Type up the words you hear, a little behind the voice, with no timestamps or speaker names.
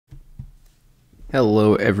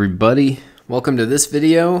Hello everybody, welcome to this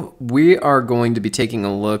video. We are going to be taking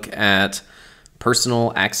a look at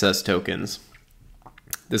personal access tokens.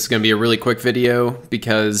 This is going to be a really quick video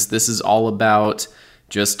because this is all about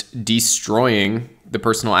just destroying the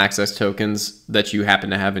personal access tokens that you happen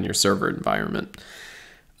to have in your server environment.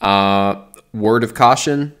 Word of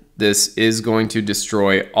caution, this is going to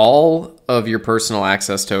destroy all of your personal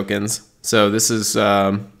access tokens. So this is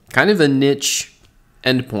kind of a niche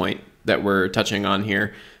endpoint that we're touching on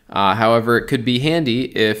here. However, it could be handy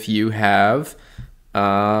if you have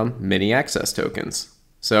many access tokens.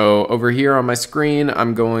 So over here on my screen,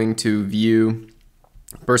 I'm going to view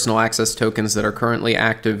personal access tokens that are currently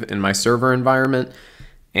active in my server environment.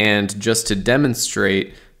 And just to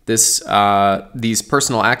demonstrate this, these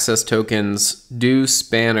personal access tokens do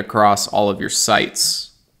span across all of your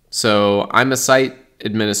sites. So I'm a site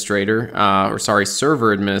administrator,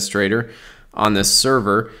 server administrator on this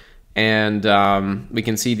server. And we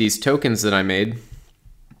can see these tokens that I made.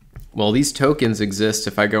 Well, these tokens exist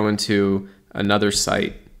if I go into another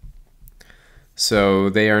site. So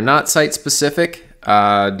they are not site specific.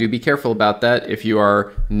 Do be careful about that. If you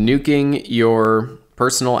are nuking your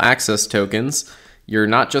personal access tokens, you're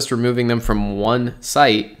not just removing them from one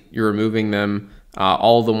site, you're removing them,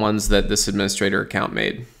 all the ones that this administrator account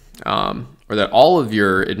made, or that all of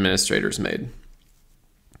your administrators made.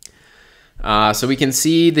 So we can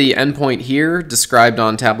see the endpoint here described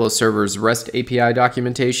on Tableau Server's REST API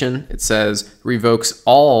documentation. It says revokes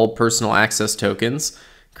all personal access tokens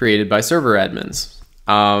created by server admins.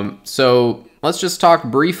 So let's just talk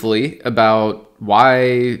briefly about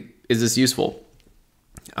why is this useful.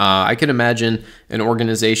 I could imagine an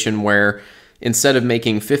organization where instead of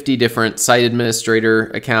making 50 different site administrator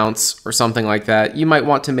accounts or something like that, you might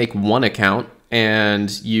want to make one account and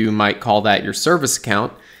you might call that your service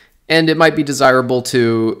account. And it might be desirable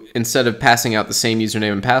to, instead of passing out the same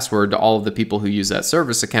username and password to all of the people who use that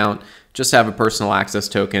service account, just have a personal access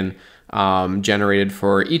token generated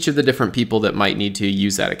for each of the different people that might need to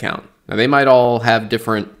use that account. Now, they might all have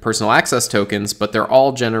different personal access tokens, but they're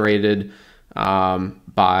all generated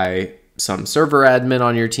by some server admin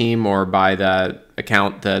on your team or by that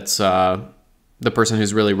account that's the person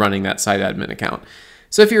who's really running that site admin account.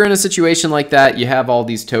 So if you're in a situation like that, you have all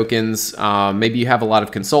these tokens, maybe you have a lot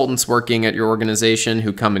of consultants working at your organization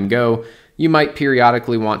who come and go, you might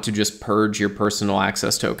periodically want to just purge your personal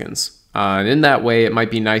access tokens. And in that way, it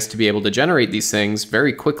might be nice to be able to generate these things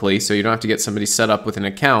very quickly so you don't have to get somebody set up with an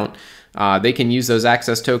account. They can use those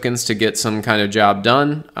access tokens to get some kind of job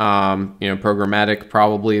done, programmatic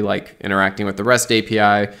probably, like interacting with the REST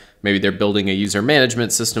API. Maybe they're building a user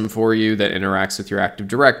management system for you that interacts with your Active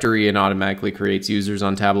Directory and automatically creates users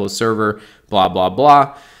on Tableau Server, blah, blah,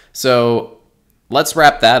 blah. So let's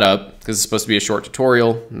wrap that up because it's supposed to be a short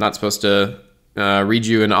tutorial. I'm not supposed to read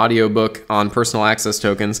you an audiobook on personal access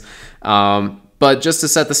tokens. But just to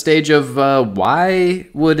set the stage of why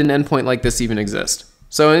would an endpoint like this even exist?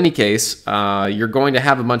 So in any case, you're going to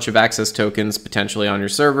have a bunch of access tokens potentially on your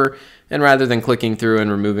server. And rather than clicking through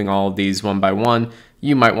and removing all of these one by one,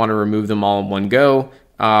 you might want to remove them all in one go,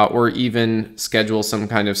 or even schedule some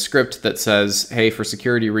kind of script that says, hey, for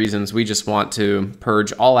security reasons, we just want to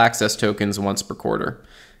purge all access tokens once per quarter.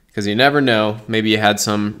 Because you never know, maybe you had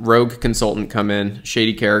some rogue consultant come in,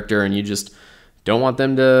 shady character, and you just don't want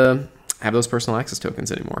them to have those personal access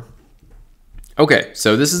tokens anymore. Okay,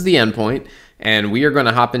 so this is the endpoint, and we are going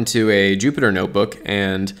to hop into a Jupyter notebook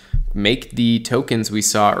and make the tokens we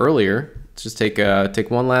saw earlier. Let's just take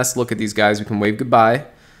one last look at these guys. We can wave goodbye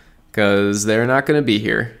because they're not going to be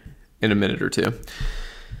here in a minute or two.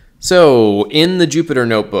 So in the Jupyter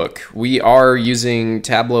notebook, we are using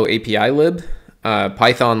tableau-api-lib, a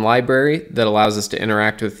Python library that allows us to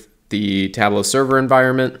interact with the Tableau Server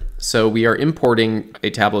environment. So we are importing a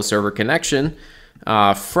Tableau Server connection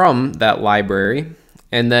from that library.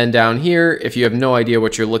 And then down here, if you have no idea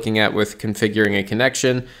what you're looking at with configuring a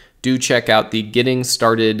connection, do check out the Getting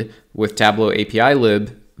Started with Tableau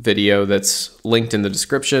API-lib video that's linked in the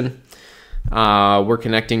description. We're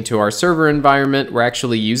connecting to our server environment. We're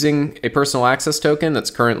actually using a personal access token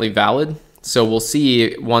that's currently valid. So we'll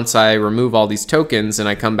see once I remove all these tokens and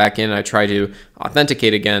I come back in and I try to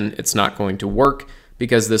authenticate again, it's not going to work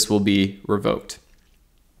because this will be revoked.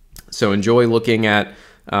 So enjoy looking at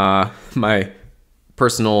my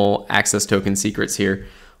personal access token secrets here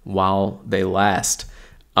while they last.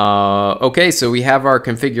 Okay, so we have our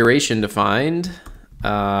configuration defined.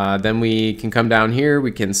 Then we can come down here.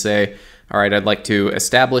 We can say, all right, I'd like to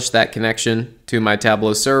establish that connection to my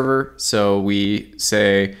Tableau server. So we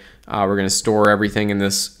say we're going to store everything in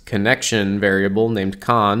this connection variable named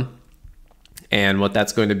con. And what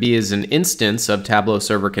that's going to be is an instance of Tableau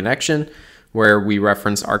Server connection where we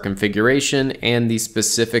reference our configuration and the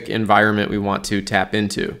specific environment we want to tap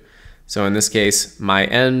into. So in this case, my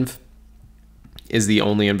env is the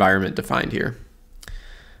only environment defined here.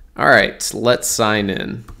 All right, let's sign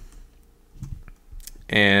in.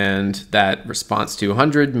 And that response to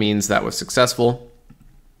 100 means that was successful.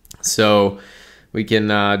 So we can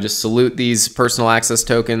just salute these personal access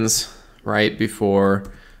tokens right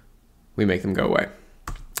before we make them go away.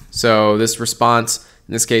 So this response,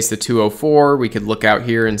 in this case the 204, we could look out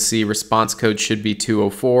here and see response code should be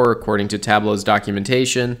 204 according to Tableau's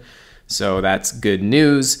documentation. So that's good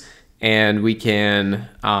news. And we can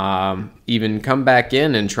even come back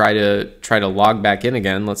in and try to log back in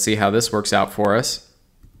again. Let's see how this works out for us.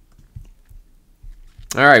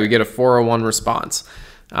 All right, we get a 401 response,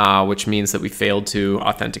 which means that we failed to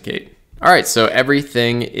authenticate. All right, so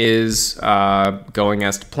everything is going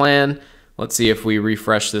as to plan. Let's see if we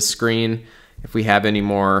refresh this screen, if we have any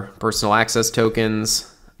more personal access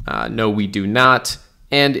tokens. No, we do not.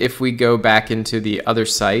 And if we go back into the other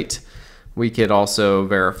site, we could also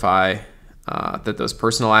verify that those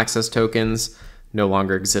personal access tokens no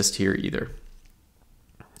longer exist here either.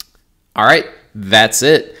 All right, that's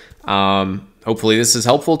it. Hopefully this is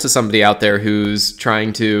helpful to somebody out there who's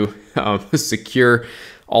trying to secure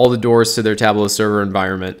all the doors to their Tableau Server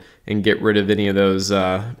environment and get rid of any of those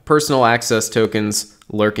personal access tokens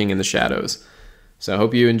lurking in the shadows. So I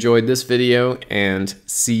hope you enjoyed this video and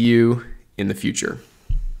see you in the future.